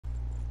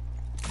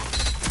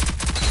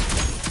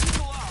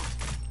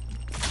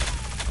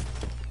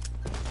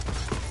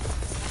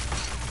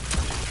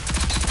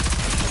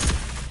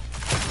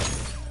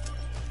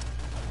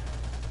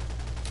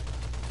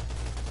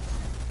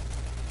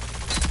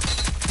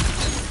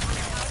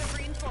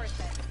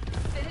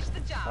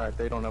Alright,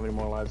 they don't have any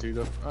more lives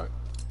either. Alright.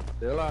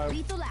 They're alive.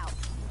 Lethal out.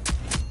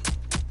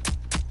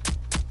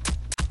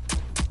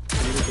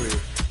 Three.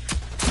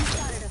 You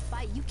started a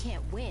fight you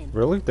can't win.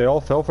 Really? They all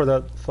fell for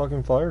that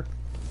fucking fire?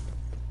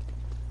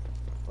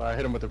 Well, I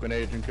hit him with a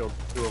grenade and killed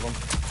 2 of them.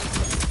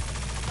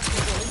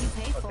 What will you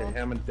pay for? Okay,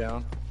 Hammond's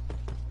down.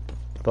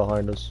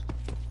 Behind us.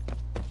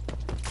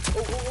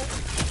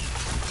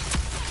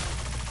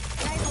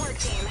 Nice work,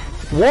 team.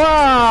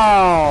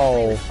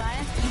 Wow!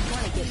 Fire, you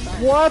wanna get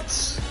burned.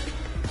 What?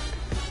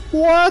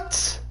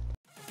 What?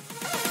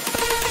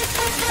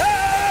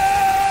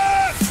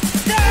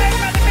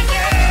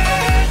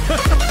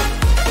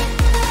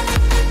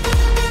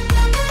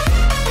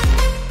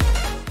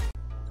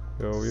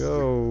 Yo,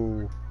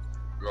 yo.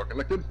 You are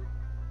connected?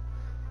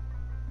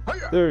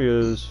 Hiya! There he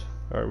is.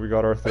 Alright, we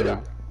got our thing.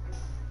 Hiya!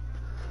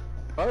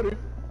 Howdy.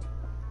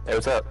 Hey,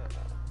 what's up?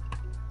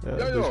 Yeah,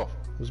 Yo, yo.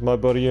 this is my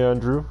buddy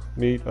Andrew.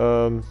 Meet,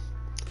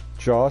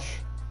 Josh.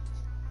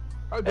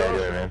 Hi, How you Josh.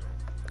 doing, man?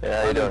 Yeah, how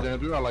My you name's doing?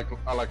 Andrew. I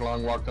like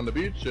long walks on the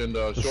beach and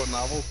short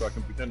novels, so I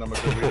can pretend I'm a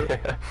good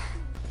reader.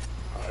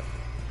 Alright,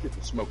 get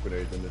the smoke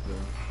grenades in this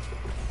thing.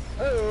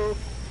 Hello.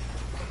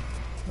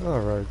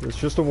 Alright, it's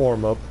just a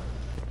warm-up.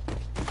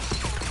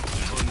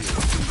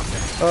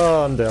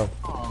 Oh, I'm down.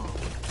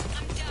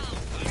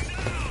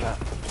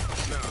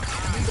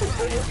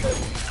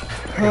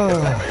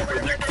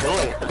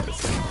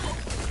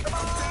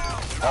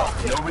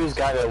 Oh, nobody's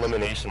got an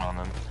elimination on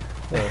them.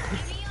 Yeah.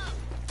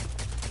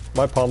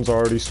 My palms are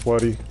already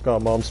sweaty.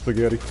 Got mom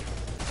spaghetti.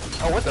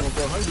 Oh, what the? I'm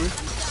hungry.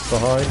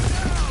 Behind.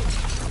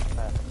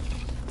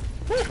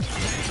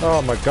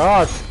 Oh my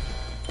god!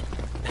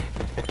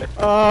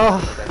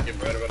 That came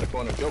right around the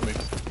corner and killed me.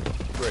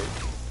 Great.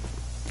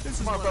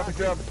 Come on, Prophet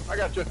Crab. I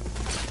got you.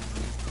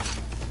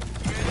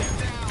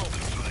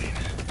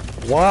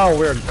 Wow,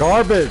 we're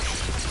garbage!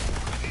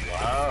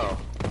 Wow.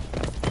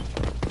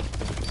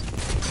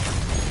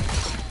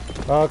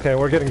 Okay,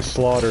 we're getting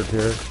slaughtered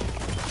here.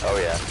 Oh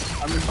yeah.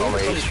 I mean, Oh my,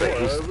 he's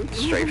he's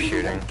strafe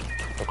shooting.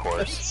 Of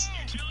course.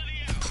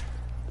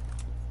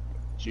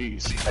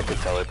 Jeez. I could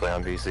tell they play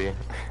on PC.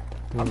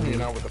 I'm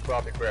hanging out with the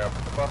Prophet Crab.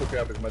 The Prophet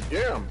Crab is my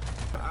jam.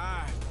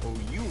 Oh,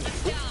 you.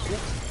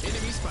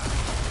 Enemy spot.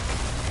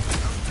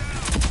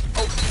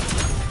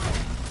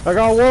 I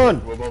got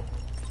one! Wilbo.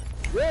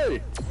 Yay!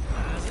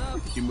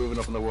 Keep moving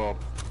up in the world.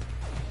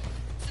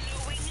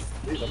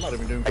 Jeez, I'm not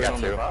even doing I good got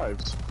on the 2.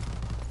 vibes.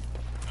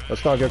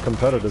 Let's not get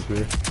competitive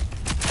here.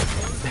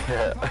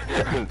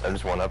 I'm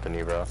just one-upping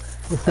you, bro.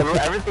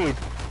 Everything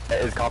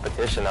is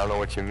competition, I don't know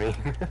what you mean.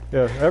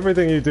 Yeah,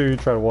 everything you do, you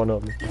try to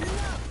one-up me.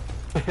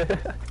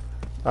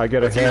 I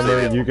get a hammer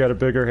and you get a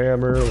bigger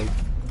hammer. Like...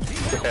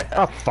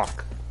 Ah,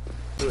 fuck.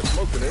 There's a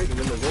smoke grenade and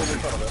then there's over in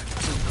front of it.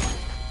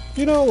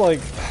 You know, like...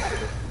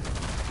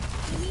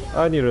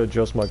 I need to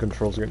adjust my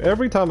controls again.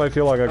 Every time I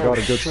feel like I got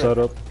a good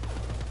setup,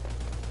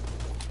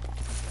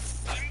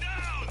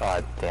 Ah,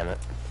 damn it.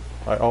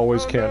 I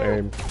always can't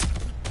aim.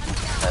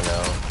 I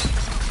know.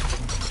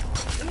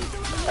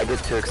 I get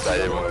too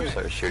excited when I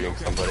start shooting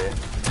somebody.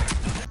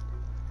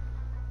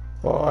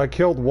 Well, I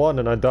killed one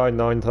and I died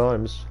 9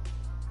 times.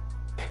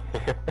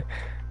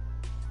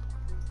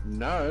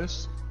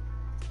 Nice.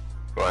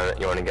 You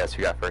want to guess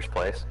who got first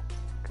place?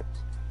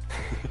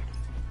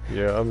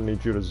 Yeah, I'm gonna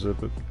need you to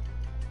zip it.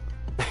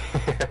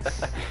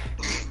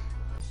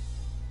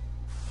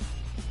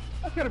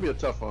 That's gotta be a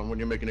tough one when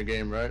you're making a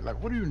game, right?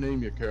 Like, what do you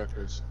name your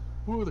characters?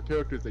 Who are the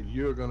characters that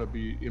you're gonna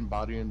be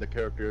embodying the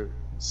character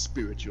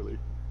spiritually?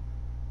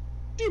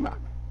 D-Mac.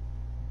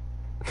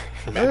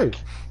 Hey! It's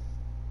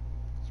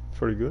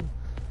pretty good.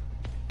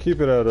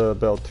 Keep it at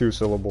about 2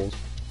 syllables.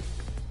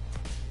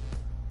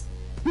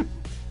 You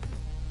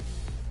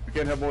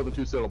can't have more than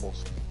 2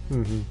 syllables.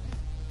 Mm-hmm.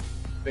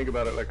 Think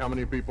about it, like how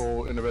many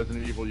people in the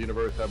Resident Evil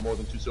universe have more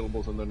than 2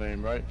 syllables in their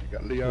name, right? You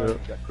got Leon, Yeah. you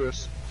got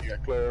Chris, you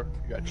got Claire,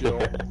 you got Jill.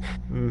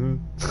 Mm-hmm.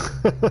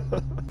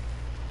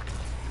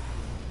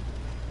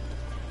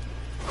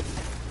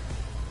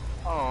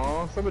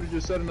 Aw, somebody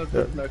just said in the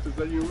Yeah. message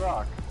that you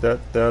rock.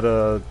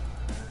 that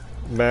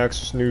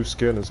Max's new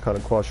skin is kind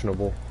of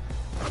questionable.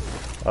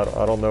 I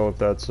don't know if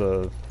that's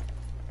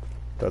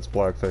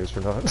blackface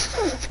or not.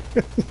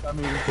 I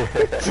mean,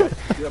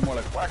 yeah, more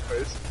like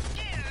blackface.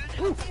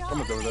 Ooh,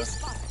 someone's over there.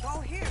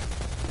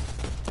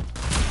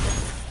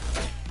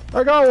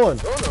 I got one!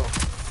 Oh no.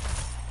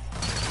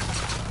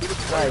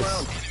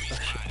 Nice.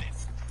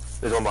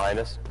 There's one behind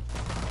us.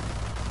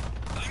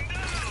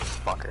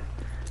 Fucker.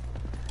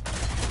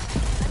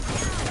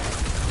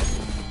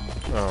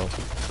 Oh.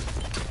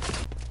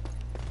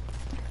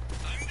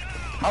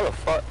 How the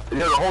fuck? Yo,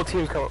 the whole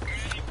team's coming.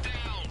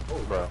 Oh,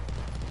 bro.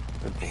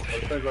 Good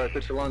bullshit. Things like it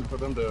takes so long for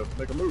them to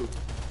make a move.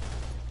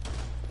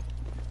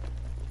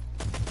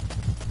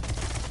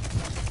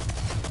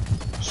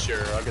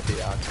 Sure, I'll get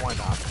the axe. Why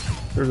not?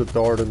 There's a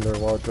dart in there,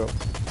 watch out.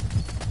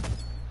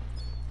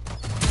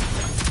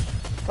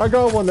 I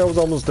got one that was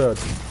almost dead.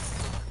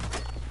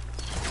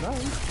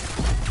 Nice.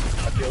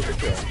 I feel good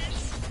kill.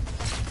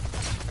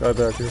 Guy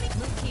back here.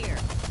 Look here.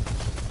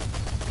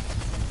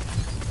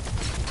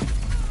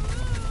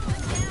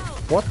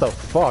 What the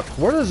fuck?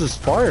 Where does this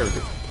fire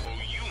go?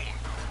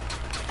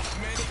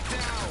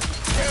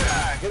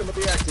 Yeah, hit him with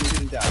the axe and he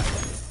didn't die.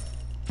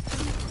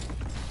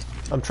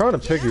 I'm trying to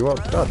pick you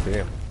up. God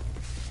damn.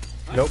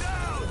 Nope.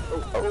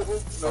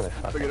 No,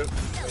 forget it.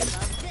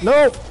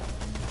 Nope!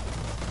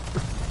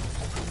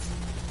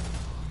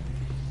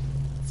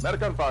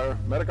 Medic on fire.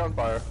 Medic on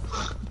fire.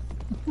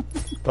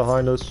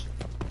 Behind us.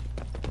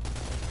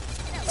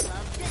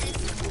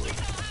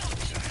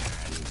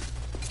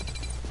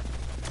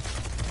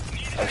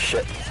 Oh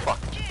shit, fuck.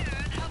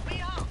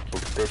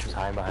 This bitch was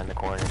hiding behind the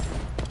corner.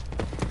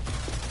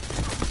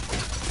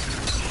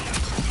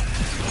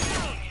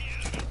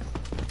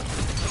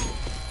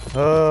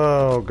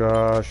 Oh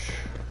gosh.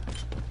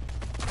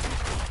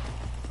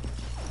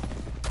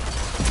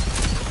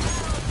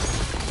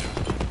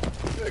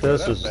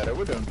 This is better.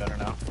 We're doing better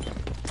now.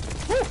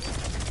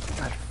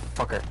 God,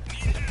 fucker.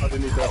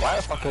 Underneath that. Why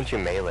the fuck don't you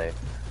melee?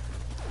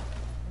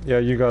 yeah,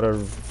 you gotta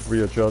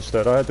readjust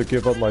that. I had to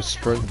give up my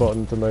sprint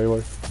button to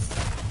melee.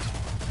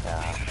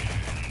 Yeah.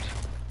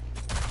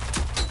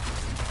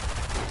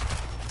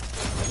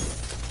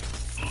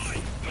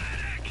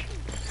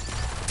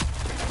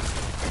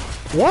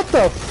 What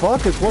the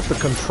fuck is with the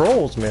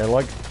controls, man?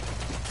 Like,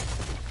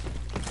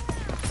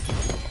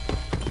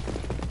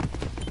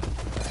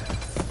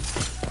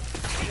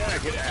 Yeah,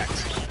 get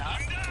axed.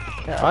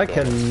 I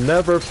can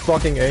never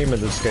fucking aim in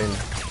this game.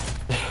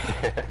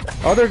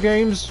 Other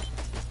games,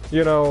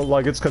 you know,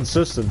 like it's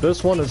consistent.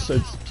 This one is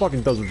it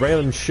fucking does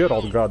random shit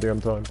all the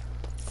goddamn time.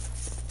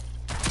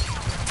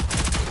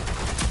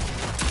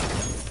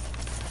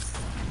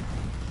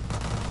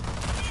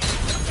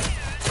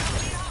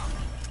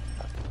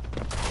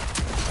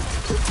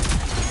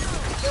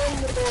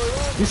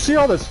 You see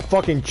all this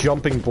fucking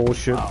jumping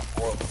bullshit?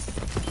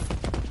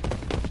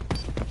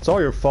 It's all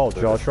your fault,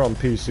 Josh. You're on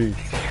PC.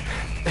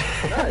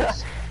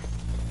 Nice.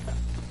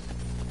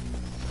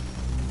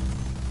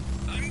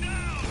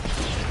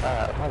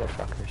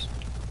 Motherfuckers.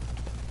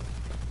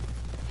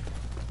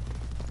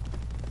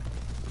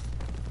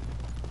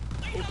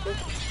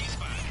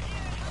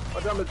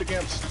 Watch out, Mr.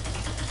 Camps.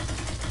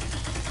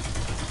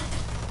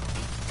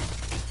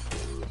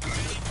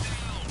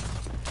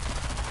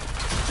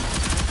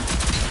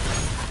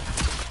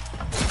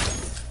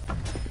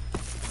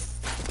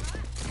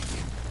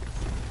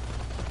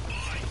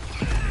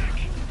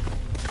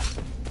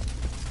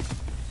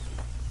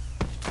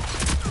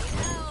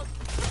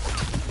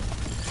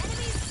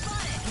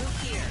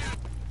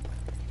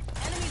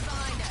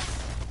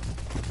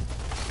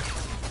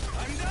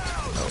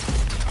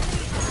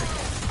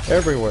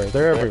 Everywhere.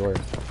 They're everywhere.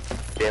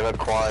 Damn it,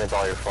 Quan, it's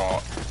all your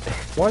fault.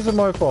 Why is it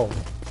my fault?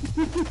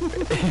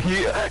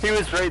 he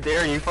was right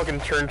there and you fucking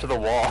turned to the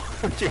wall.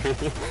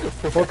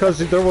 Well, because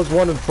there was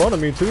one in front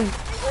of me, too.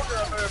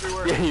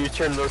 Yeah, you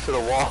turned those to the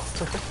wall.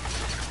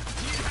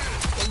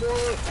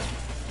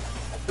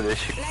 For this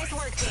shit. Nice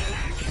work, team.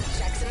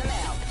 Checks in the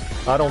mail.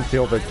 I don't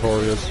feel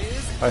victorious.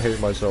 I hate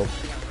myself.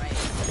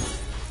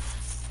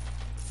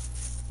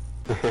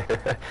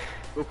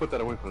 We'll put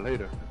that away for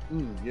later.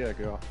 Yeah,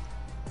 girl.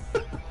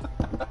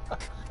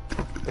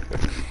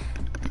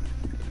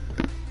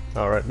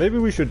 Alright, maybe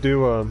we should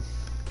do,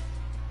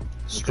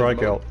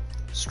 Strikeout.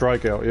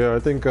 Strikeout, yeah, I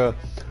think,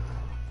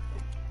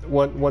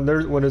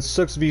 when it's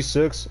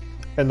 6v6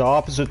 and the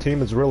opposite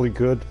team is really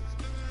good,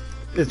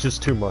 it's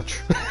just too much.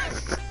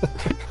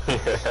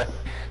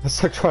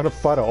 It's like trying to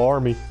fight an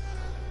army.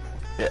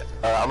 Yeah,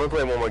 I'm gonna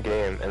play one more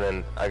game and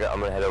then I'm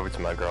gonna head over to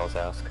my girl's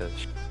house because.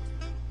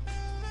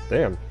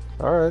 Damn.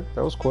 Alright,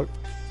 that was quick.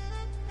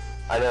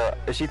 I know,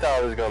 she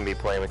thought I was gonna be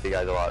playing with you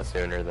guys a lot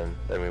sooner than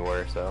we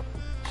were, so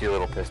she's a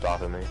little pissed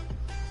off at me.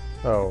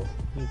 Oh,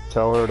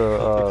 tell her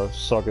to,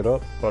 suck it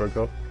up,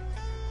 Buttercup.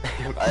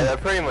 I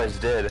pretty much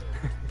did.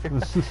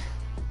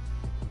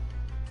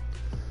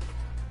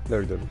 No,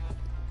 you didn't.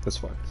 That's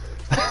fine.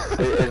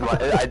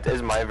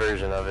 It's my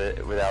version of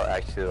it without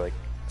actually, like,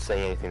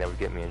 saying anything that would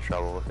get me in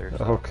trouble with her.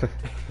 So. Okay.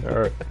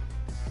 Alright.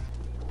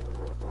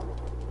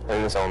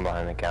 And there's someone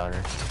behind the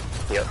counter.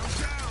 Yep.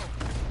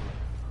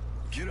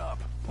 Get up.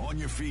 On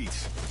your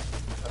feet.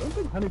 I don't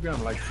think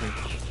Honeyground likes me.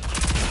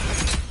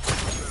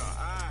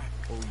 I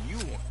owe you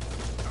one.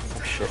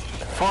 Oh, shit.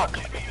 Fuck!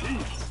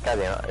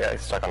 Goddamn, I got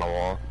stuck on a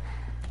wall.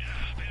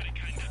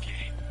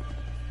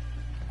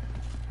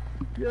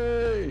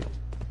 Yay!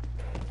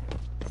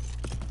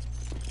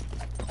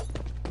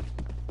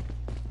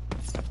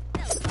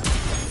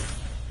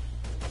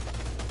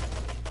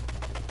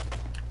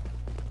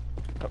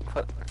 Oh,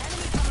 what?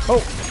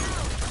 Oh!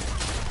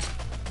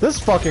 This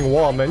fucking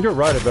wall, man, you're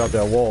right about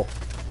that wall.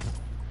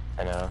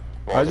 I know.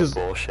 Walls are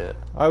bullshit.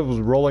 I was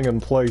rolling in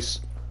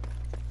place.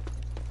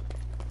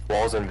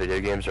 Walls in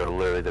video games are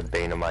literally the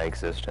bane of my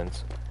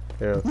existence.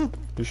 Yeah.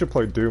 You should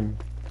play Doom.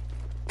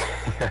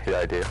 Yeah,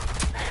 I do.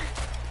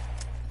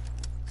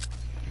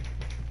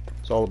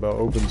 It's all about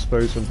open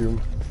space in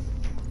Doom.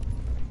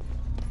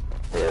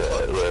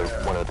 Yeah, they're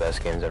one of the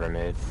best games ever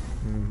made.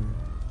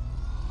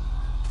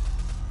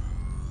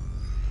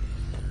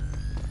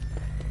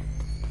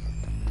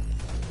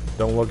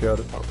 Don't look at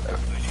it.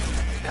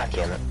 God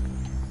damn it.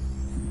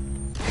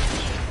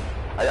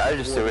 I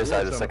just Well,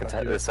 suicide the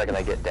the second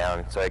I get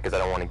down, so because I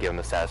don't want to give him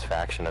the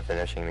satisfaction of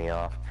finishing me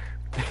off.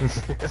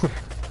 It's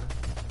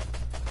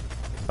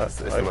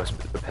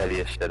the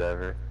pettiest shit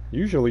ever.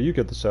 Usually you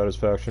get the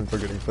satisfaction for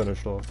getting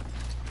finished off.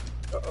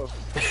 Uh-oh.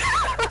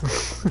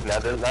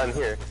 Not in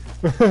here.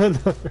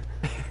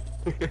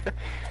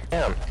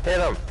 Damn, hit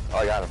him! Oh,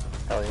 I got him.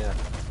 Hell yeah.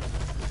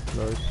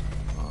 Nice.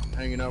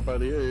 Hanging out by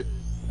the A.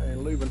 I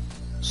ain't leaving.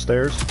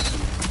 Stairs.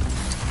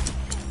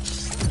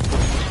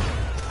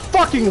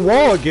 Fucking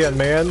wall again,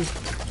 man!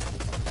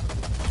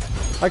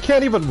 I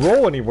can't even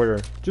roll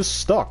anywhere. Just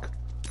stuck.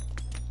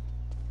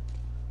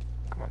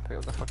 Come on, pick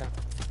up the fucking...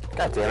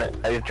 God damn it,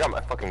 I just dropped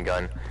my fucking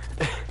gun.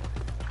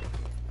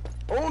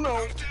 Oh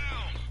no!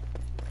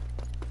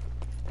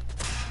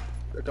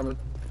 They're coming.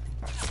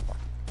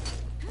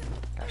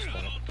 Gosh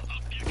damn it.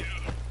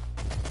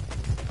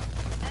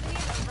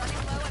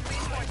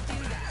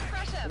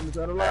 He's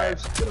out of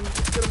lives. Get him,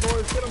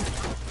 boys, get him!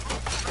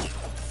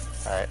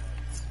 Alright.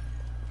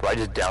 Bro, I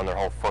just downed their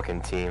whole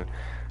fucking team.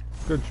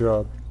 Good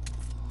job.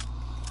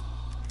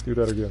 Do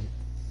that again.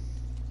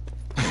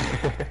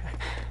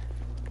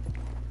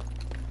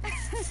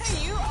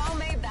 You all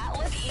made that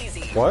look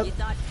easy. What? You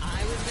thought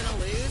I was gonna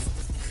lose?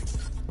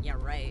 Yeah,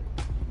 right.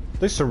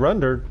 They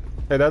surrendered.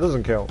 Hey, that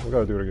doesn't count. We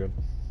gotta do it again.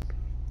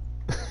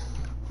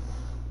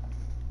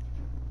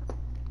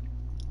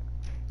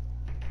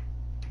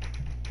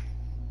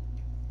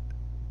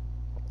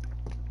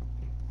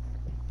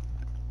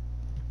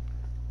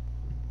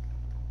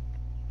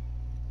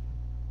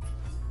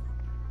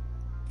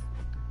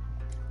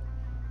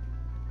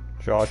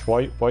 Josh,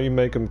 why you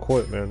make him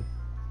quit, man?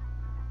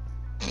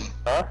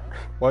 Huh?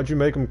 Why'd you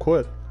make him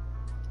quit?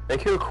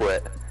 Make who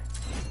quit?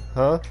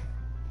 Huh?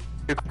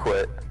 Who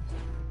quit?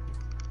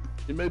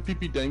 He made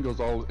PP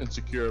Dangles all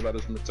insecure about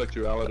his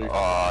sexuality.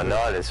 Oh,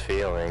 not his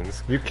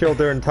feelings. You killed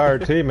their entire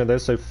team and they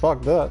say,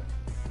 fuck that.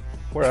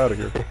 We're out of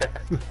here.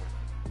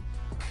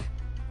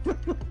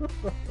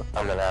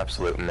 I'm an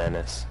absolute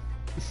menace.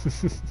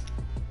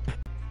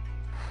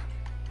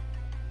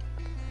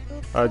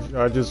 I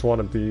just want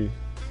to be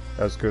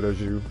as good as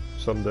you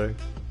someday.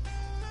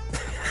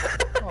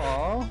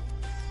 Aww.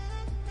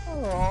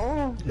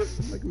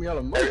 Aww. Making me all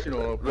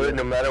emotional over Really, here.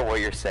 no matter what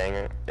you're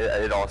saying,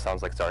 it all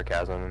sounds like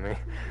sarcasm to me.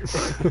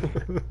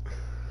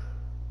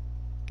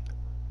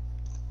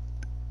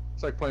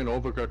 It's like playing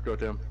Overcooked with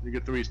him. You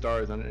get 3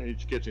 stars on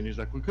each kitchen. He's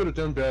like, we could have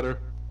done better.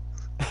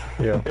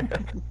 Yeah.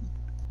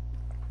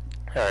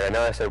 Alright, I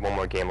know I said one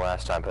more game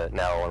last time, but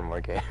now one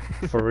more game.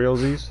 For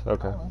realsies?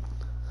 Okay.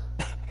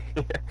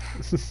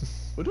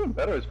 We're doing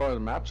better as far as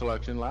map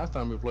selection. Last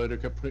time we played,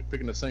 it kept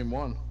picking the same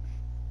one.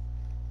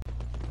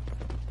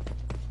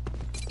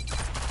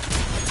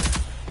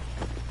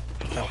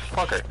 Oh,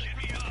 fucker.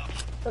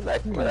 Where'd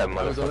that I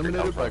was motherfucker come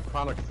eliminated by from?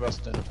 Chronic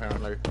Thrusting,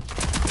 apparently.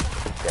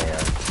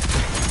 Damn.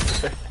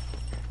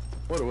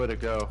 What a way to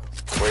go.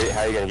 How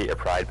are you gonna get your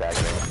pride back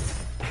now?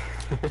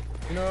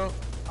 You know,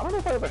 I don't know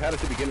if I ever had it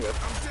to begin with.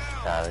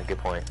 Good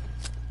point.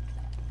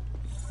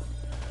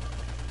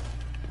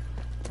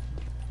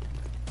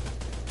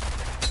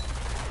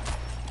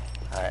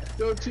 Alright.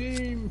 Go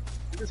team!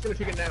 You're just gonna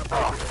take a nap.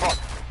 Oh, fuck.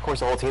 Of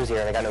course the whole team's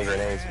here and I got no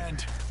grenades.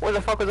 What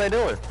the fuck was I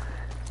doing?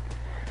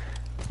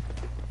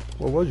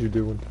 What was you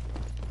doing?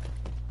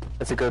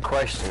 That's a good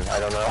question. I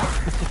don't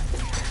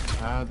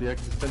know. The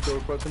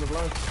existential question of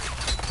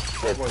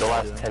life. The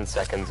last 10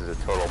 seconds is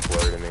a total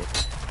blur to me.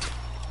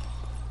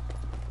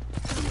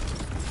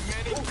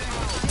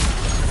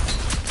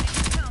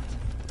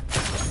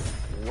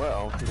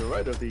 Well, to the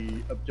right of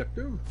the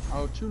objective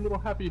are 2 little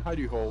happy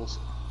hidey holes.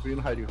 Being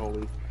hidey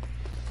holy.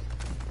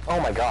 Oh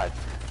my god.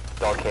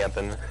 Dog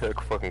camping in the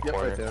fucking Yep,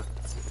 corner. right there.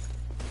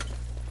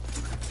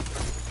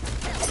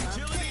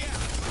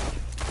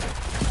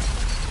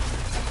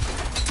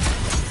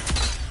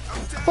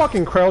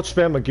 Fucking crouch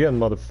spam again,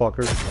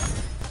 motherfucker.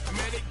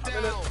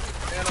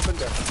 And up and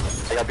down.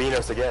 I got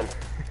Beanos again.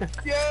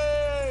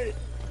 Yay!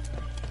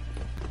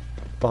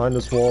 Behind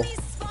this wall. Enemy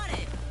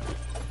spotted.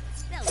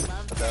 They'll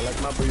love I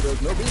like my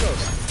burritos. No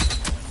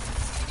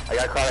burritos. I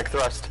got Chronic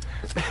Thrust.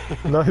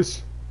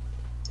 Nice.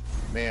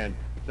 Man,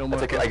 no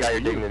more. I got your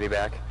dignity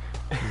back.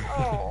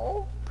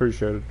 Oh.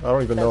 Appreciate it. I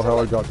don't even know how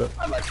I got that.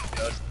 I like it,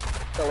 guys.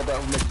 It's all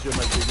about making sure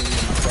my dignity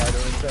and my pride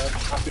are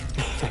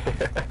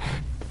intact.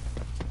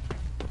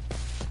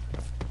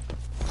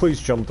 Please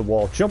jump the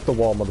wall. Jump the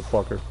wall,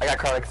 motherfucker. I got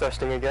Chronic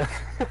Thrusting again.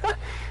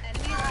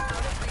 enemies are out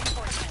of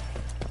reinforcement.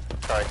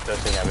 Chronic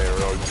Thrusting having a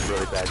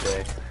really bad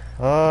day.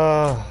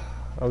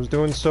 I was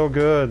doing so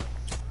good.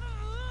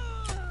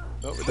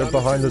 Nope, we're They're down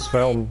behind to this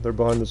fountain. They're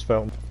behind this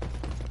fountain.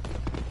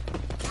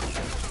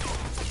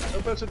 No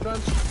best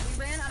advance.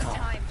 We ran out of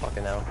time.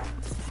 Fucking hell.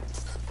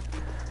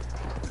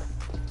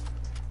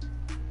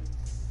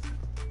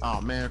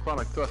 Oh man,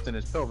 chronic thrusting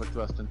is pelvic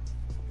thrusting.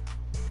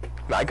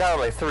 I got him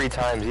like 3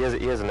 times. He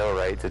has no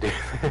right to do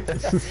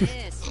this.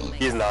 This will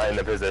make He's not in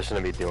the position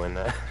to be doing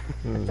that.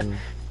 Mhm.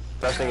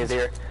 Thrusting is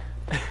here.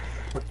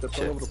 That's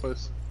all over the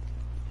place.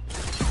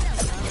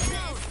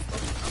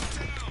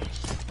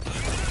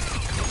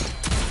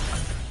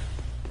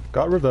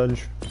 Got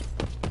revenge.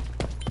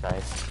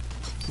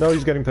 Nice. No,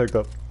 he's getting picked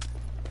up.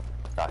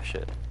 Ah,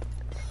 shit.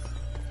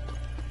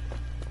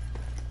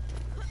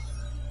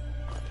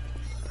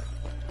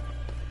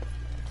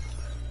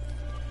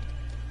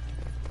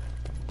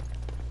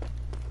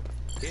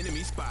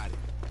 Enemy spotted.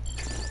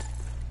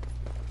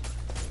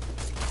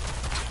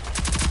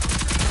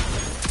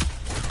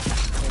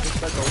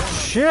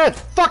 Shit!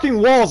 Fucking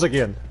walls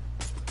again!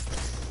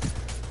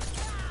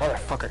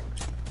 Motherfucker.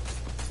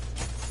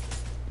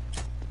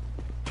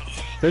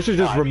 They should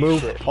just Ah,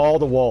 remove shit. all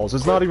the walls.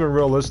 It's not even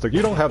realistic.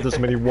 You don't have this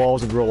many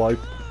walls in real life.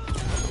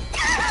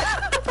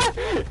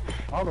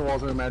 All the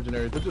walls are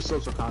imaginary. They're just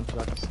social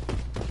constructs.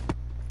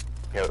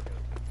 Yo.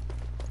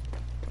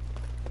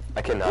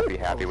 I cannot be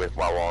happy with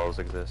why walls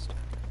exist.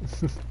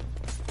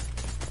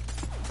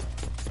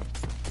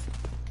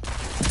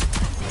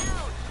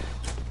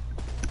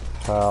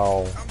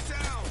 How? I'm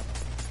down.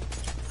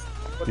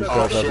 These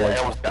Oh guys shit, I have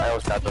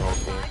almost got the whole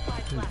team.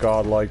 like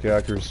godlike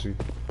accuracy.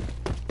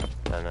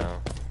 I know.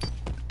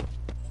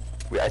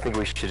 I think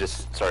we should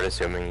just start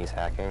assuming he's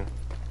hacking.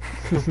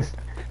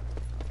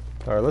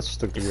 Alright, let's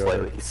stick He's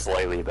together.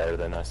 slightly better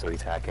than us, so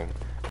he's hacking.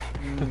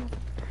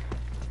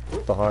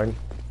 Behind.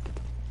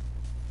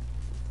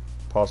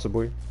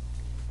 Possibly.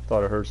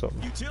 Thought I heard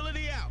something.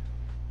 Utility out.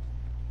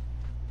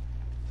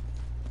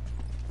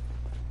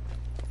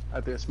 I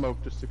think smoke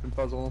just to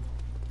confuzzle him.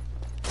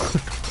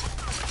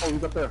 Oh,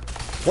 he's up there.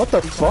 What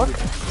the fuck?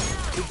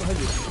 He's behind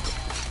you.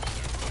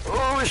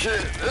 Oh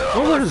shit!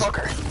 What is-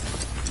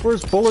 Motherfucker!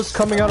 Where's bullets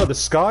coming out of the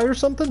sky or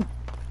something?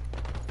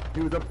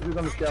 He was on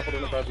the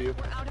scaffolding above you.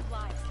 We're out of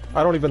lives.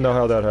 I don't even know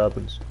how that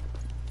happens.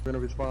 We're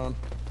gonna respawn.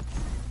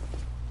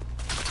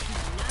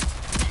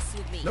 Not mess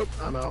with me. Nope,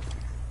 I'm out.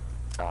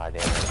 Ah,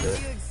 damn What it.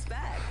 do you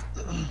expect?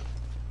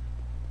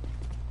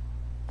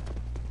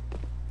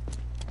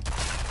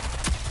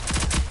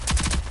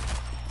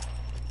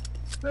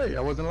 Hey,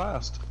 I wasn't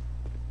last.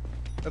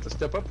 That's a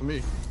step up for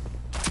me.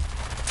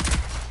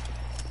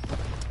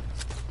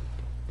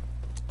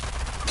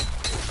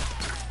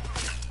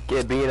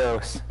 Get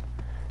Beanos.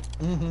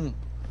 Mm-hmm.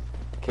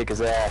 Kick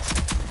his ass.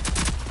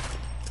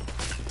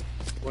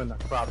 When the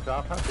crop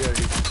top, how dare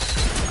you?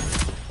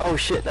 Oh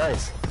shit,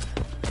 nice.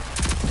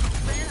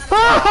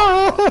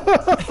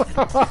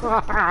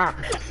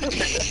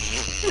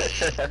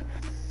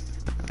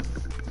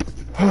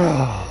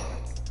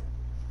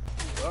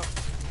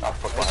 Oh,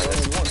 fuck behind us.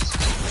 Only once.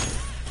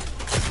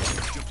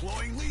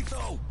 Deploying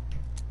lethal.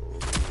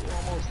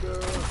 Almost there.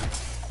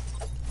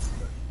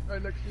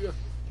 Right next to you.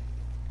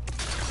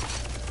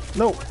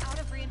 No. We're out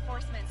of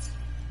reinforcements.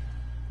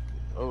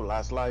 Oh,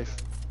 last life.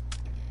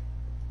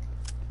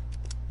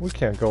 We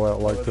can't go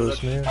out like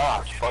this, man.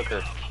 Ah,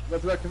 fucker.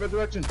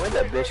 Resurrection. Where'd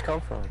that bitch come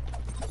from?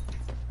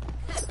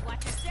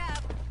 Watch your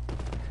step.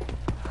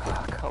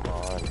 Ah, come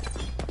on.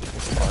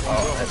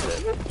 Oh, that's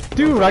it.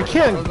 Dude, I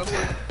can't. This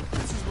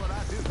is what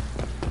I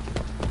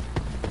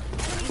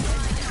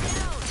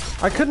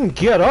do. I couldn't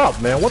get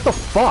up, man. What the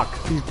fuck?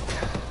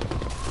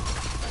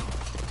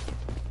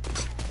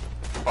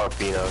 Fuck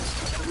Beanos.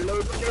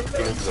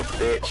 Beanos is a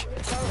bitch.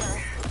 It's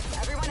over.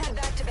 Everyone head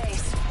back to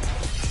base.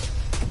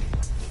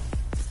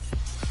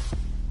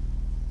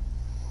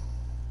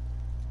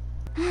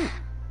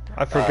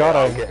 I forgot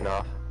I'm I. getting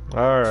off.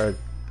 Alright.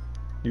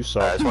 You I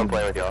suck. just want to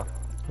play with y'all.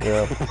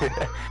 Yeah.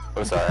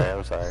 I'm sorry,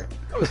 I'm sorry.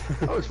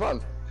 That was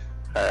fun.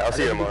 Alright, I'll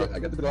see you I tomorrow.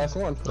 got to be the last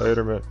one.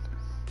 Later, man.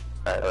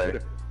 Alright,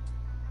 later.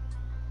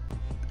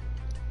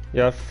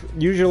 Yeah,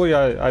 usually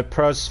I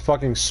press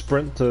fucking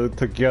sprint to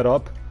get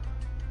up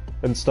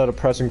instead of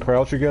pressing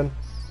crouch again.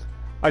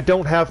 I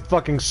don't have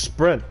fucking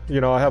sprint, you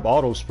know, I have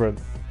auto sprint.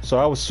 So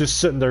I was just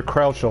sitting there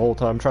crouched the whole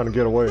time trying to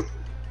get away.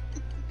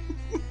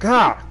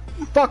 God,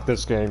 fuck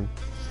this game.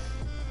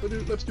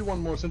 Let's do one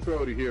more. Since we're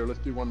already here, let's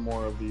do one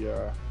more of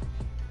the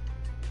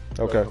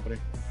Okay, company.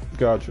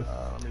 gotcha.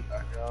 Let me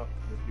back out.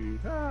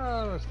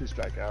 Let's do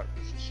strike out.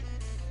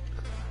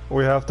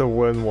 We have to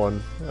win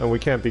one, and we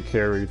can't be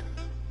carried.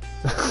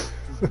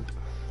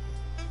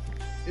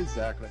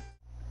 Exactly.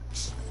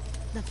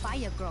 The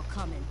fire girl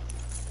coming.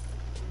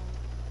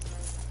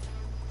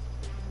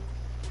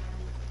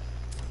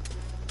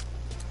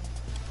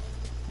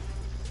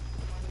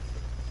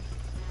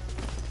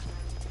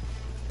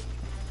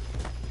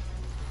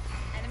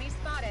 Enemy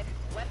spotted.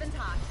 Weapons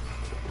hot.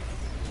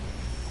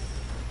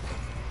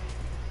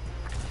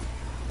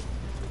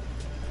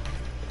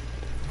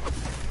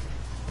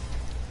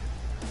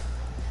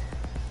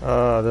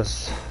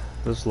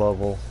 This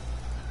level.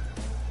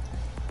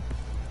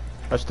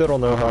 I still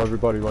don't know how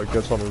everybody like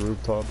gets on the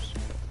rooftops.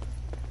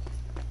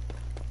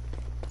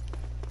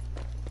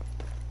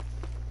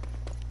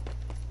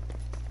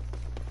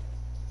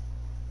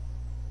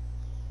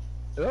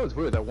 That was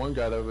weird. That one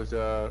guy that was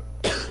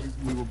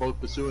we were both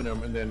pursuing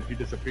him, and then he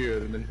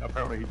disappeared, and then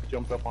apparently he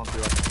jumped up onto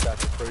like a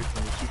stack of crates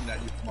and was shooting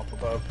at you from up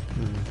above.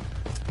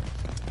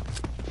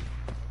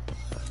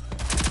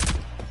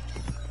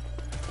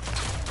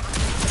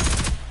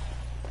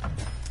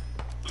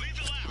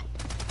 Lethal out.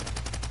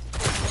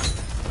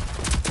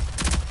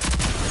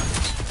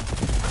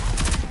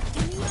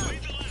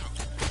 Lethal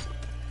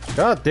out.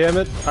 God damn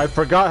it! I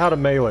forgot how to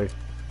melee.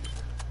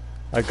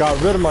 I got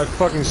rid of my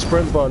fucking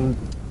sprint button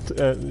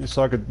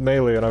so I could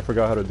melee, and I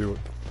forgot how to do it.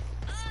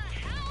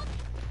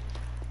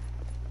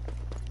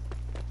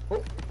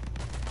 Oh.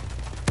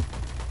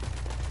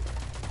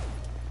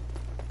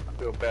 I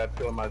feel bad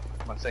killing my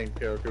same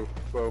character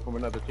from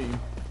another team.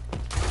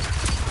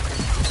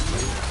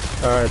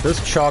 Alright,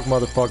 this chalk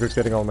motherfucker's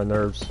getting on my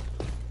nerves.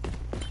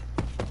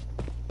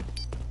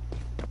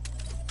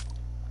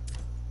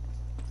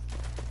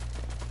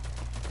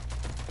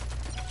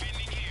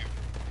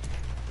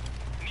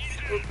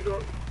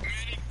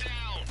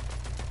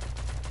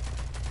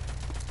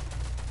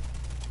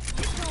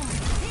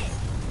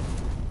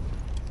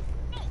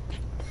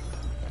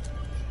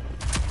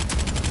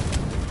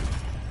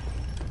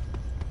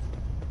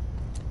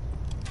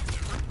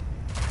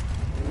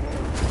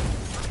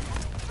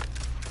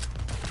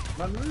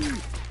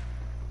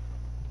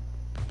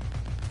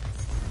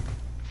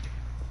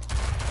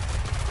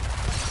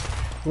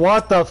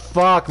 What the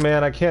fuck,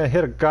 man? I can't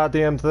hit a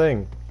goddamn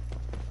thing.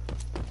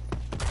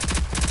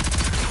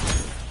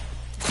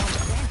 Don't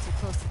stand too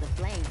close to the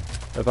flame.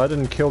 If I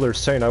didn't kill their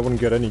Saint, I wouldn't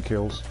get any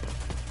kills.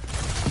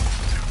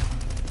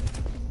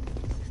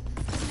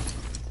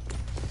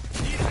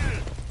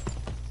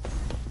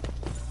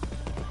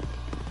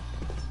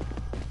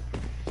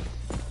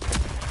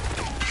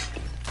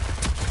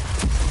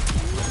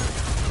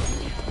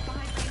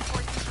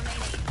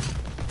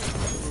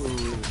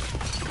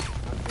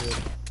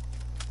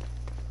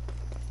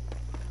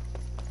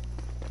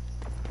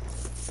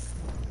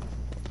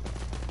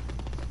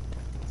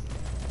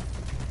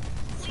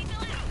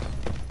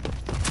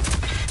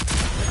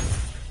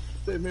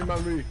 Save me,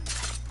 Manri.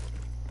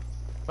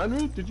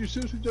 Manri, did you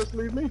seriously just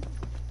leave me?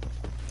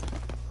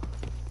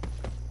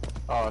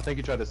 Oh, I think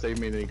he tried to save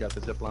me and then he got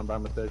the zipline by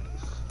mistake.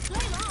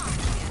 Enemies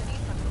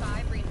have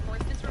 5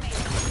 reinforcements remaining.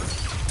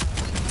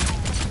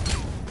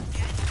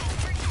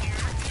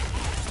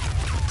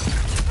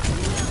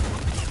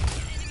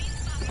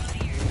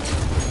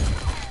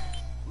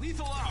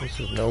 Lethal out. This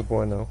is no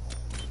bueno.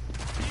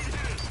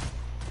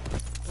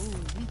 Ooh,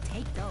 we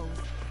take those.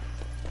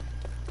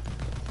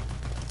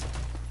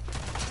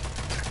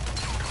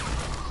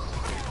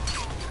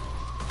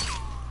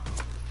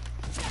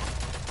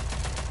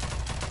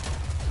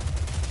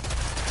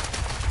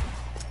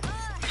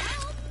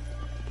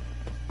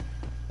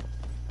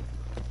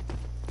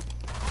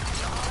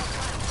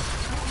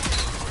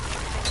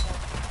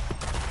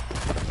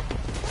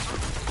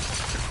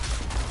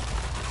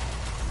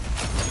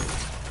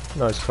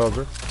 Nice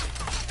cover.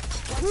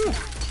 Oh,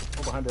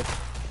 behind us.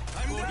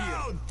 I'm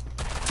down.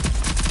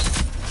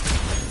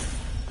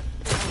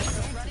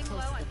 Running low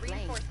on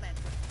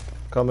reinforcements.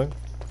 Coming.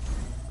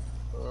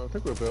 I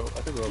think we're built.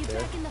 I think we're Get okay.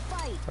 back in the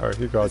fight. Alright,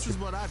 he got This you. is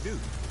what I do.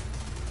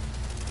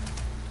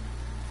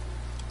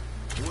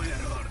 Where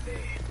are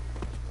they?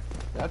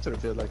 That sort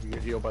of feels like you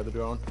get healed by the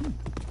drone.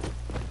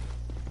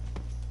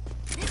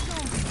 This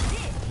gonna be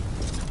sick.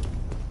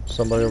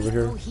 Somebody over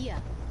Go here. here.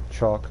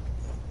 Chalk.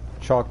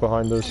 Chalk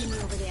behind us. Enemy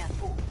over there.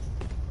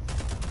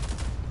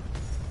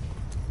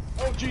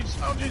 Oh jeez,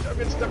 oh jeez, I've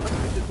been stepping.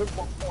 I just took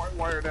one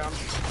wire down.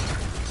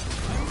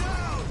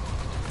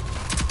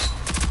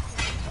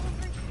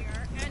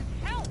 Here and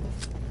help.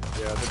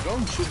 Yeah, the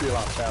drone should be a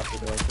lot faster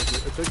though,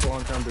 because it takes a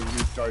long time to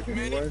recharge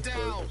Medic anyway, so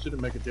down. it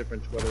shouldn't make a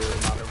difference whether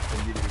or not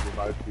everything needed to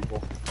revive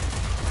people.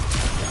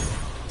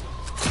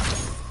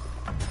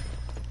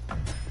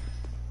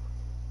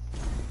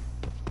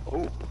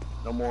 Oh,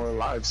 no more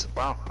lives.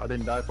 Wow, I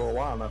didn't die for a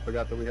while and I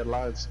forgot that we had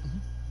lives.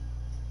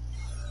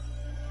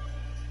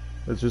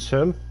 It's just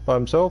him by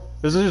himself?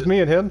 Is it just me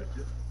and him?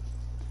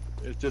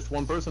 It's just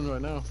one person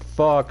right now.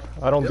 Fuck,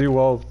 I don't Yep. do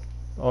well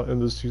in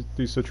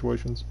these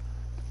situations.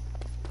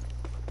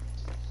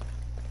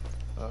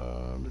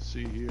 Let's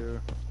see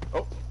here.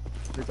 Oh,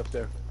 he's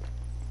upstairs.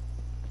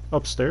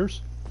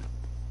 Upstairs?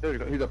 There you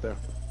go, he's up there.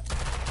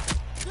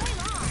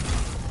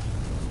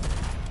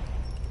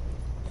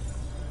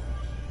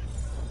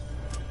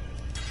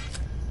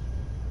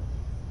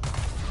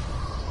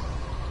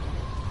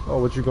 Oh,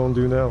 what you gonna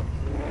do now?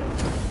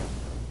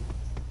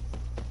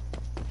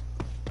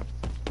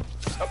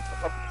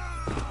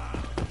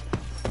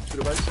 To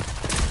the right.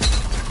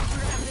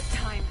 We're out of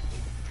time.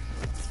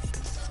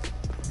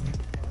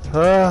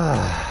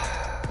 Ah.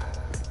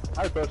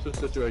 I pressed this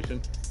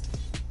situation.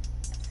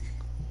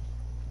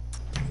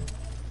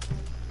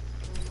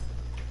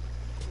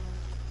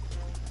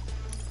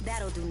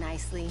 That'll do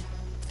nicely.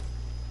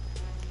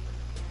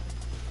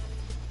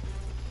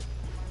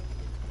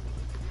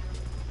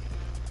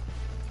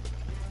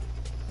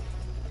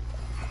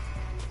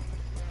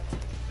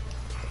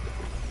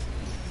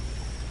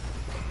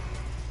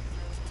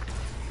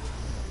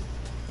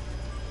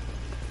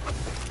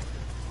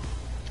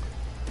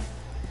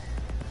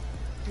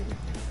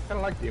 Kind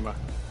of like Dima.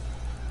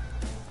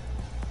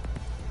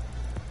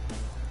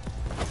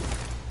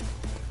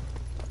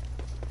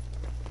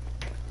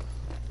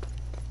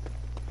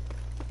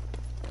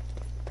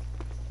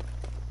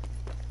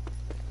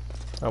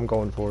 I'm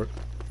going for it.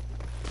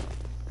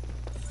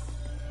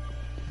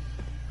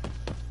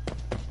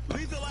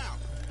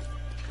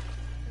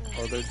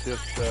 they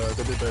just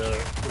they did the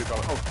what do you call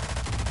it?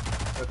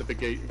 Oh, at the big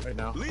gate right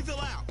now. Lethal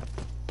out.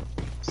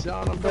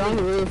 John, I'm They're on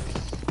the coming.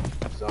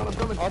 roof. John, I'm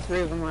coming. All three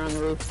of them are on the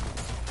roof.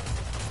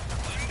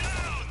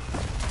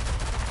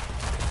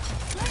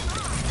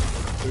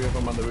 Three of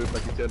them on the roof,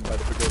 like you said, by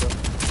the pagoda.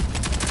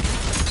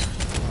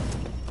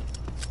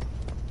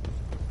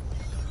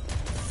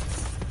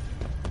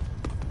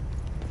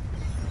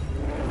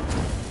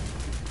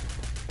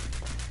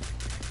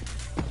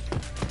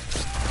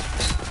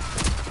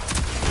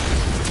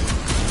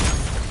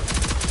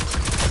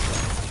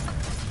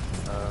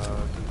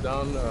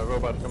 Down,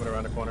 robot coming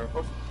around the corner.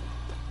 Oh.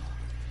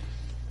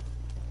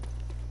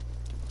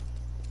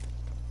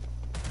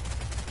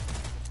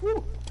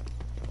 Woo.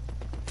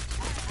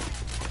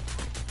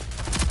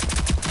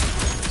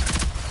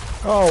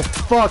 Oh,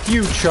 fuck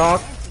you,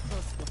 Chalk. Too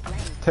close to the flame.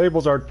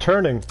 Tables are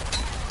turning.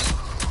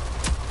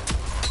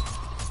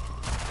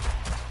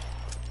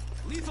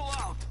 Lethal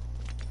out.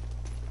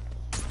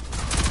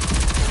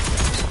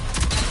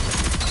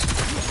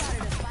 You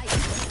started a fight.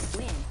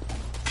 Win.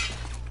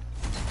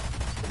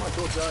 Come on,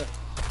 go, guy.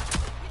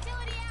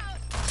 Utility out.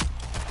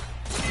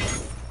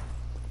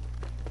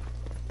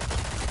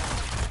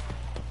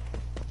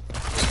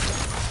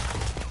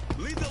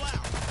 Lethal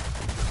out.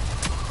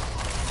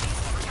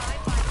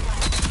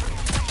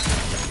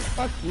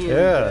 Fuck you,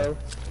 Yeah. bro.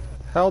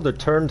 How the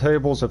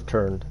turntables have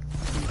turned.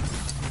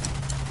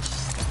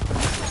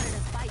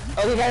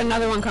 Oh, we got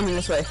another one coming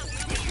this way.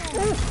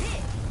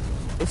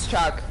 It's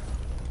Chalk.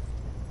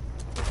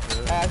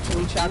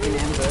 Actually, Chalk and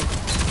Amber.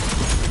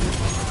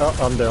 Oh,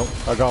 I'm down.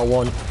 I got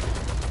one.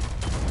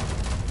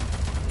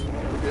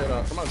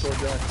 Yeah, come on, go,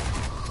 guy.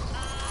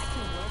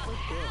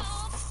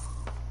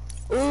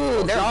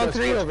 Ooh, they're all that's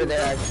three what's over good.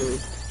 there, actually.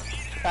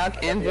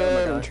 Chalk, Amber,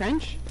 my and guy.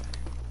 Trench.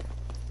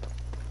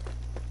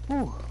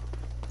 Whew.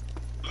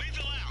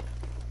 Lethal out.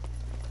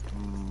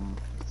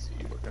 Let's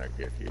see, what can I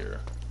get here?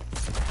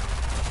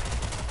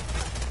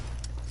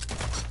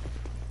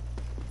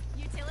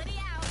 Utility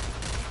out.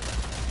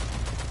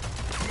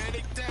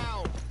 Medic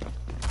down.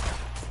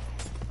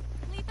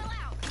 Lethal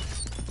out.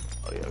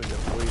 Oh yeah, we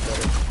got way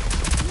better.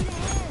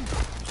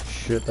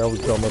 Shit, that was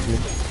dumb of me.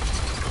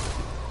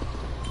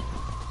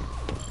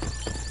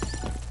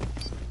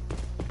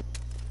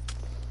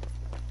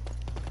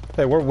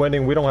 Hey, we're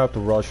winning. We don't have to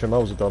rush him. I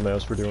was a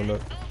dumbass for doing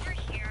that. Over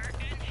here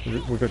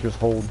and We could just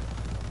hold.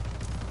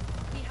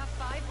 we have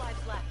 5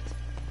 lives left.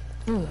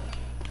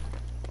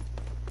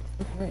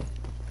 Okay.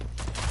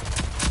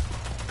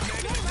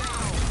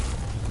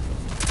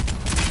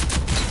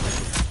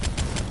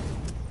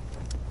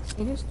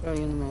 They just throw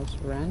you in the most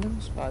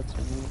random spots on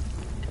me.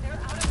 They're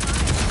out of time.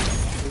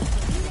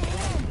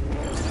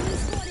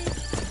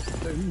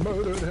 They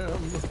murdered him.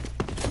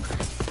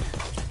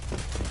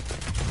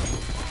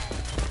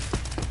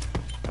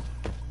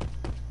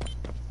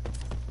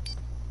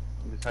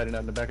 I'm just hiding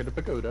out in the back of the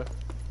pagoda.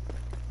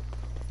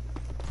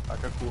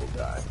 Like a cool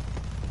guy.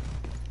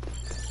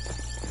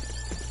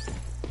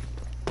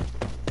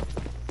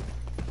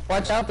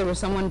 Watch out, there was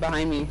someone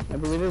behind me. I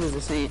believe it was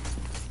a Saint.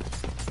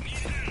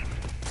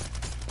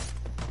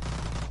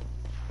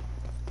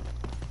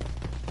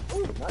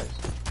 Oh, nice.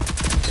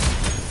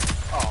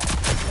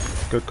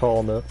 Good call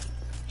on that.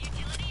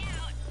 Utility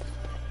out.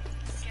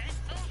 Get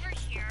over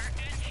here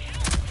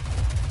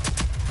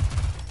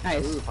and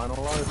Nice. Ooh,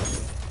 final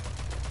life.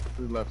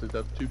 Who left? Is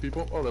that 2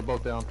 people? Oh, they're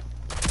both down.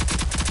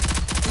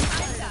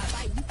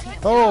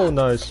 Oh,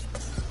 nice.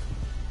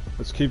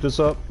 Let's keep this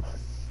up.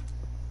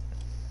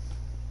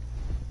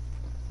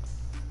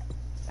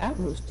 That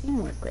was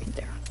teamwork right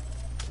there.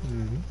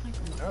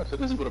 Oh, so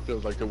this is what it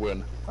feels like to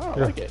win. Oh, I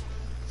Yeah. like it.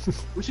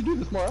 We should do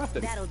this more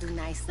often. That'll do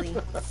nicely.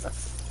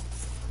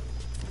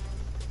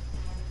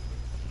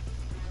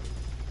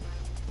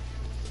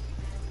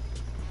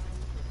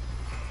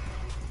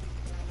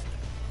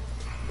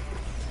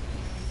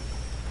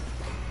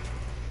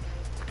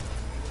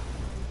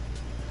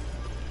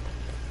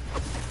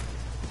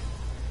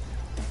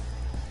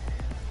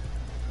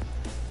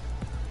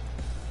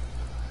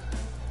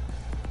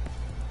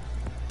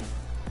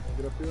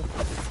 Get up here?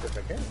 Yes,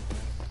 I can.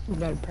 We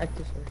gotta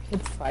practice our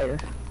hip fire.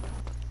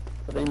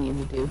 What I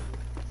need to do.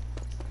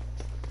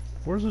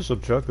 Where's this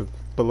objective?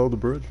 Below the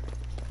bridge?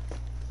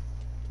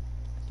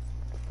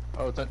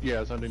 Oh,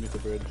 yeah, it's underneath the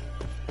bridge.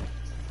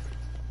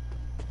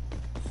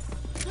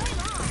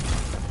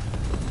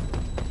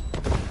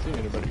 See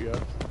anybody yet?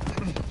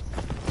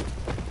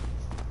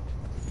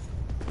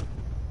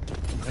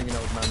 I'm hanging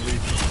out with Man Lee.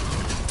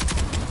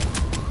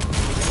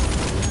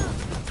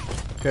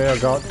 Okay,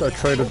 I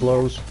traded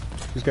blows.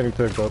 He's getting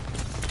picked up.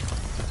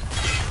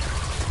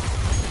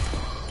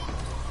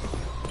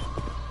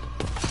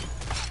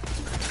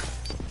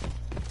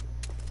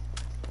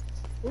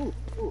 Ooh,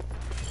 ooh.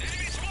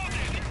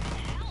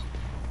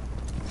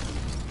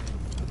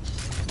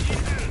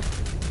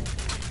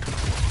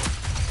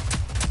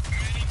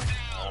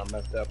 I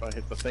messed up. I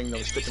hit the thing that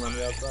was sticking on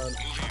the outside.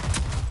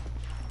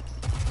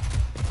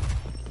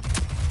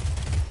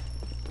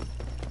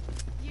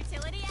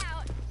 utility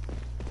out.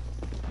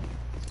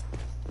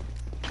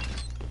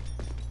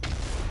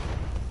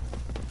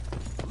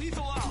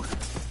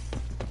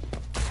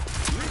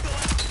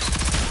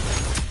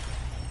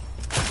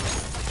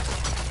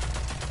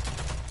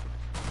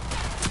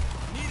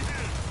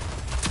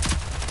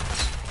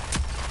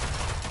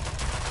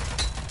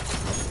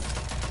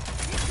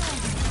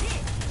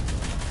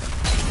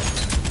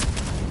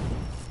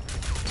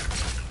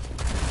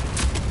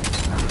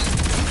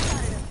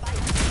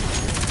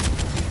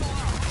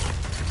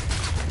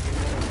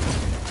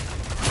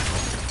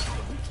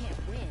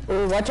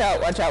 Oh, watch out,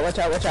 watch out, watch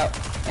out, watch out.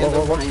 Whoa, And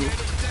whoa, whoa. behind you.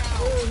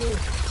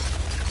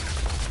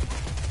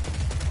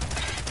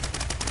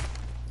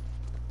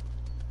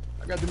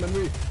 I got the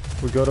memory.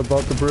 We got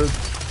above the bridge.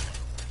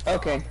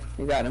 Okay,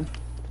 you got him.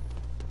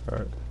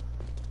 Alright.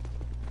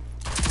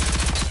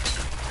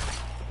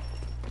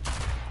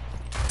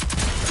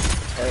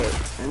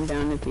 Alright, I'm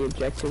down at the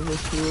objective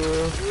with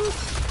you.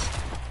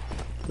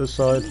 This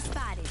side.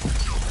 Spotted.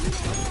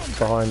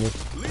 Behind me.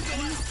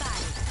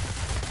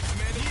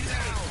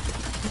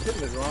 He's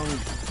hitting the wrong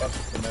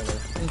button for never.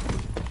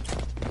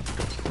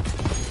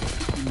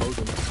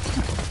 Emotion.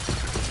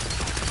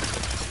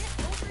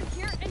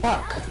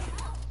 Fuck.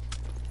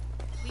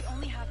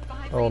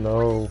 Oh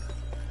no.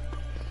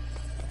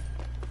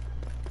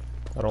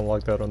 I don't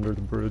like that under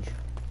the bridge.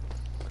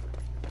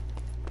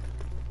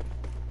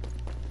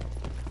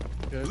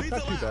 Yeah, it's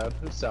not too bad.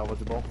 It's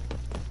salvageable.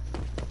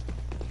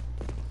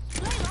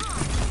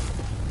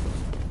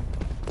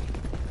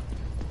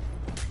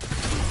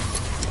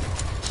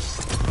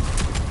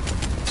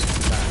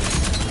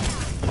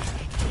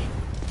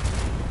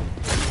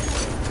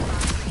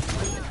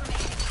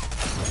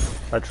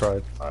 I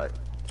tried. Alright.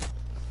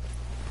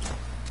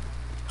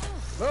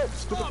 Oh,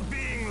 stupid.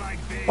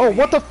 Oh,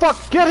 what the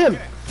fuck? Get him!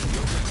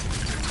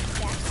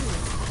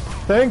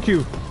 Thank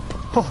you.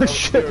 Holy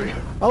shit.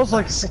 I was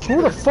like,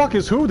 who the fuck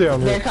is who down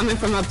They're here? coming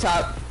from up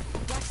top.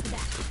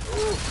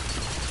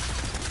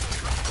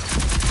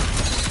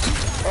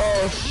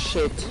 Oh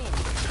shit.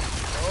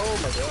 Oh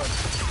my god.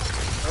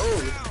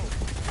 Oh,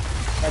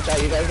 Watch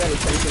out, you guys got a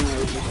trench in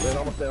there. they're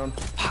almost down.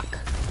 Fuck.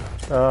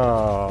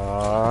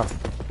 Ah.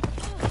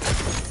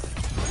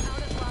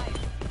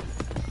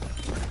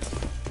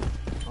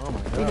 Oh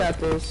my god. We got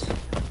this.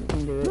 We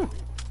can do it.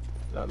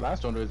 That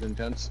last one was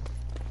intense.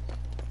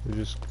 We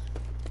just.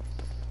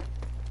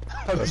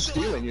 I was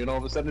stealing you and all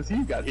of a sudden his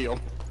team got healed.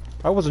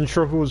 I wasn't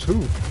sure who was who.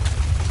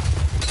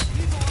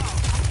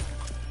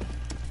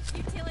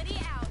 Utility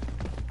out.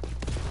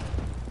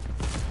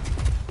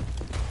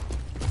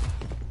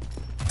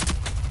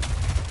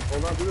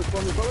 Hold on to this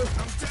for me, fellas.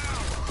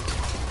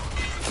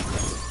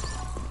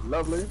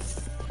 Lovely.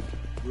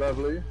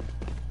 Lovely.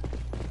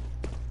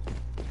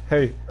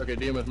 Hey, Okay,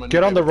 DM is my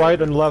get on the favorite.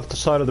 right and left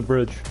side of the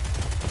bridge.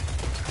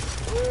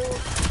 Oh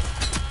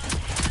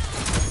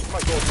my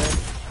god, man.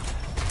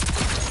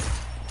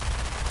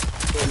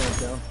 Four man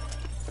down.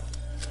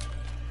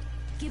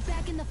 Get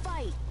back in the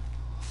fight.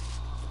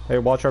 Hey,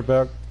 watch our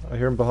back. I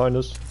hear him behind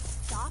us.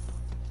 Stop.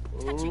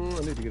 Oh, I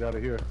need to get out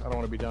of here. I don't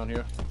want to be down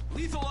here.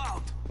 Lethal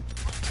out.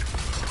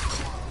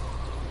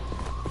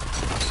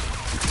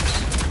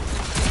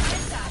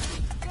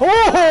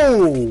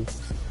 Oh!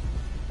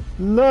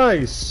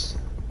 Nice!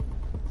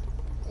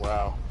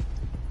 Wow.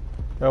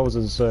 That was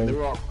They insane.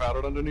 were all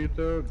crowded underneath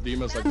there.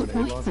 Demon's like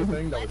grenade launcher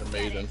thing. That was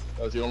amazing.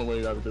 That was the only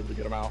way I was able to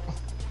get them out.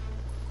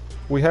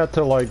 We had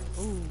to, like,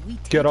 Ooh, we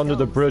get take under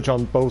the those. bridge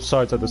on both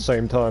sides at the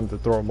same time to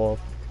throw them off.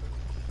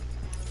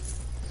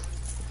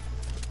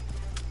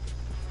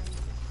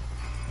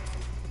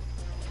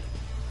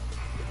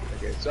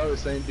 Okay, so I was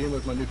saying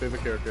Demon's my new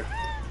favorite character.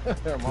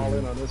 I'm all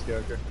in on this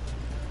character.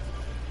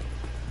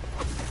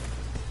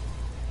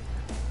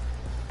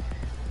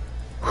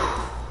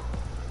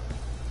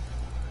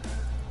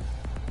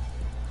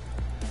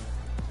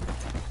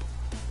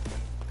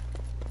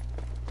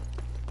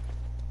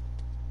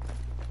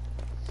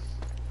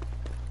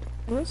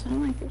 Does it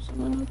sound like there's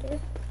someone out there?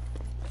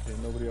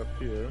 Okay, nobody up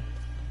here.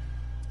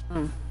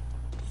 Oh.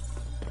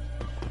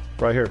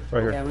 Right here,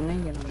 right Yeah, here. when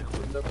they get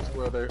on. That's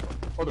where they're.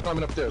 Oh, they're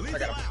climbing upstairs. I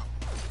got him.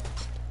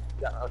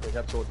 Yeah, okay,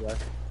 got sword guy.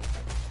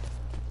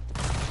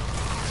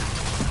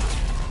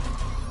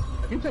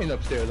 I keep saying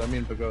upstairs, I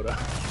mean pagoda.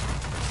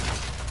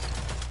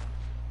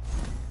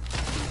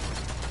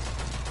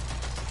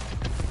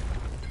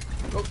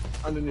 Oh,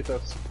 underneath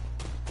us.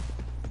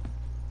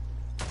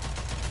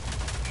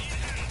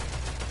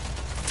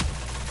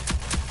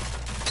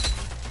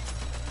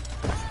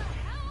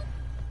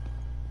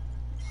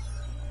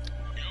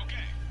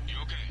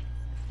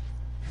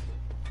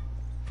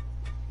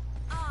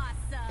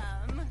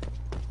 Awesome.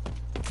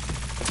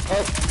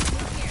 Oh,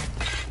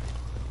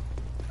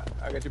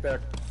 I got you back.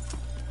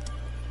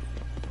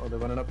 Oh, they're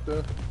running up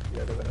there?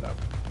 Yeah, they're running up.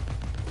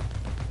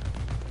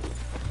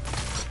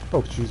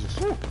 Oh, Jesus.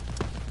 Up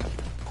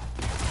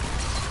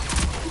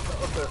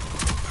there.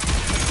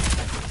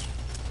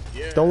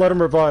 Yeah. Don't let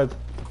him revive.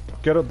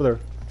 Get up there.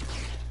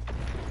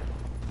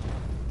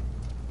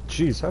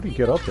 Jeez, how do you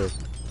get up there?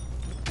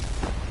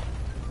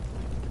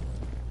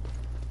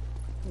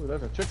 Ooh,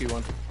 that's a tricky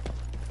one.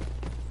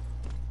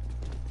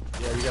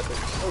 Yeah, you got the.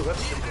 Oh, that's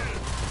a tricky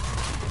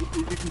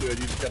one. You can do it.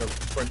 You just gotta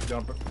front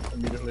jump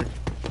immediately.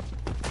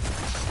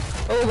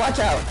 oh, watch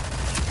out.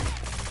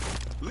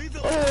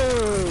 Lethal.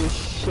 Oh,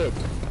 shit.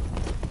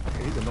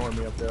 Okay, he's annoying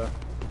me up there.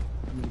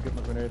 I need to get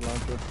my grenade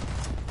launcher.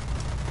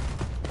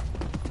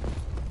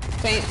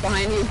 Saint,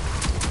 behind you.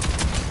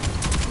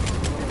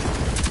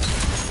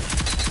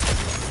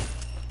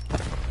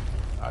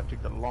 I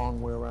took the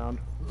long way around.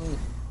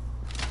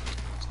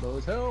 Slow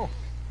as hell.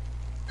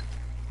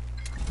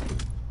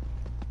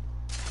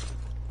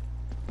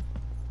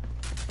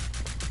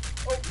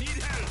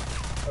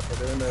 So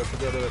they're in there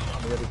together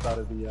on the other side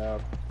of the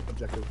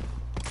objective.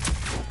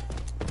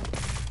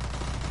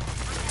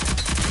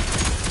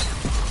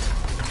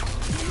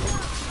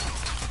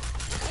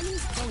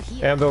 Enemies go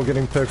here. Anvil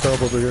getting picked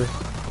up over here.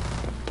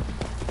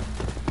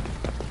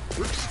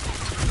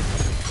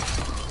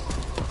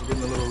 I'm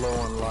getting a little low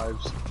on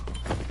lives.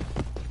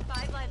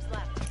 5 lives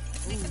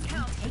left. Make them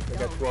count. I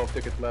got 12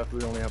 tickets left.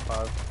 We only have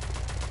 5.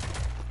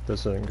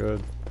 This ain't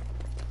good.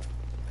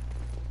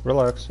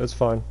 Relax, it's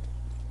fine.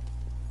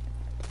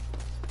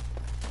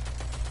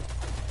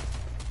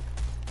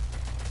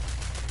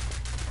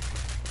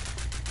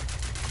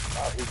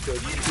 He said,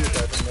 you do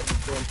that and let me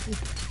kill him.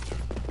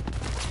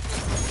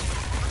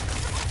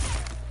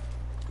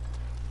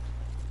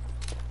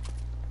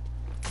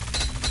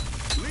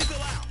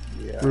 Lethal out.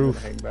 Yeah, Roof.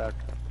 I'm gonna hang back.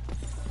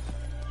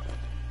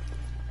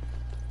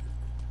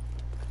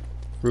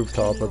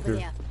 Rooftop Enemy up over here.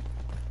 there.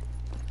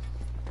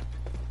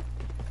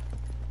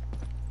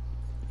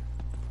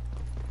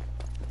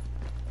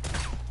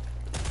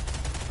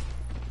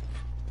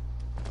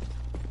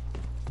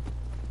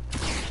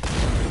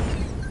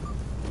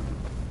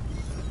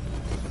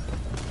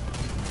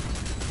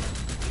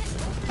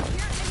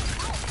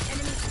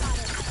 Enemy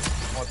spotted.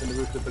 Watching the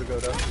roof to go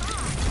down.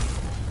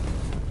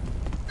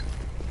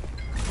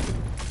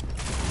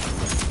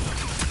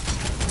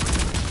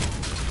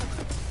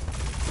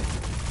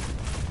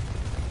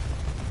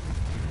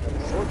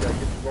 Sword guy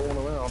keeps rolling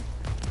around.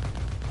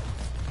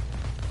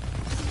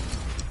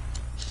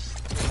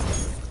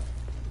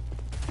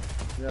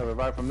 Yeah,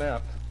 revive from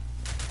that.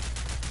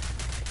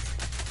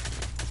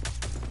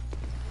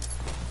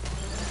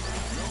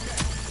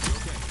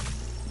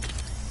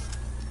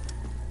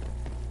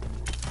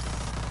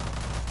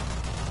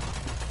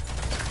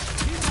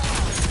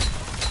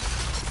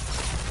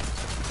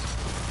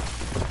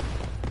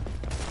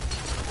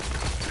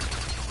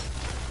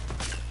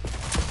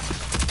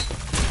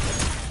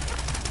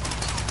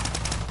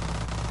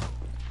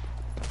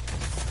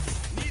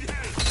 Need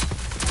help.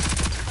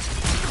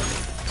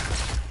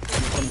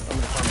 I'm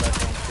gonna come back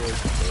downstairs.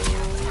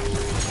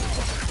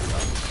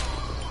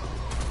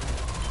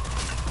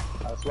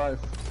 That's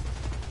life.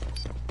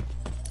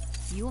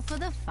 Fuel for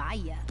the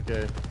fire.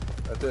 Okay,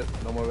 that's it.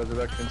 No more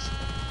resurrections.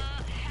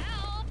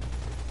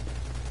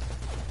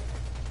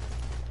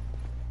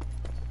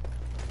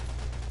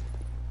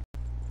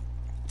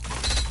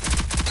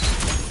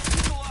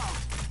 Lethal out.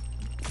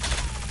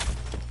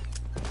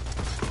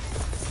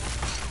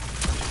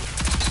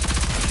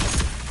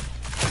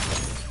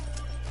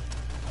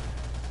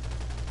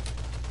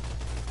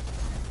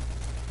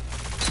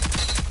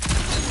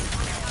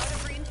 Out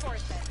of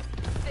reinforcement.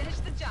 Finish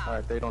the job.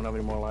 Alright, they don't have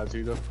any more lives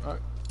either.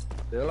 Alright,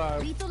 they're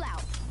alive. Lethal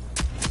out.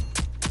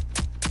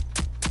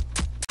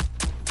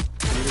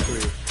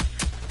 3-3.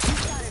 You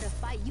started a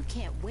fight you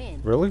can't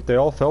win. Really? They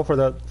all fell for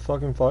that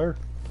fucking fire?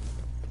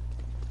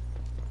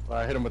 Well,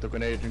 I hit him with a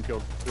grenade and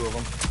killed 2 of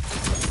them.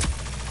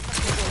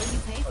 What do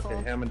you pay for?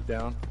 Okay, Hammond's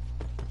down.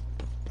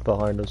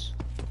 Behind us.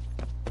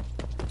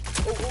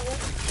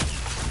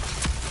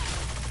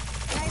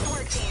 Nice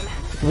work, team.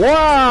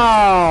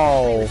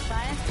 Wow!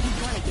 Fire,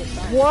 you wanna get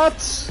burned.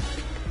 What?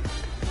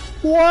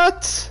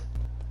 What?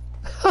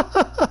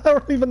 I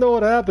don't even know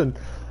what happened.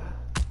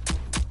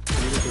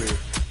 3-3.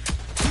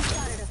 You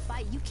started a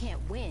fight you can't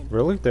win.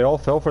 Really? They all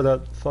fell for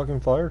that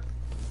fucking fire?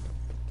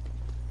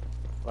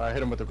 Well, I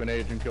hit him with a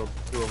grenade and killed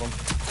 2 of them.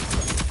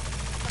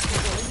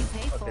 What do you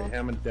pay for? Okay,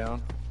 Hammond's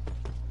down.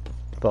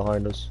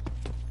 Behind us.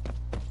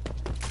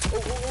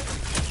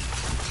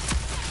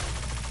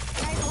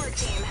 Nice work,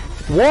 team.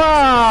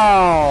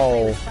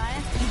 Wow!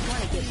 Fire, you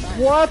wanna get burned.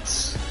 What?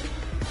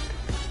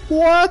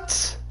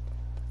 What?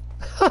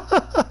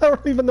 I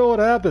don't even know what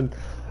happened.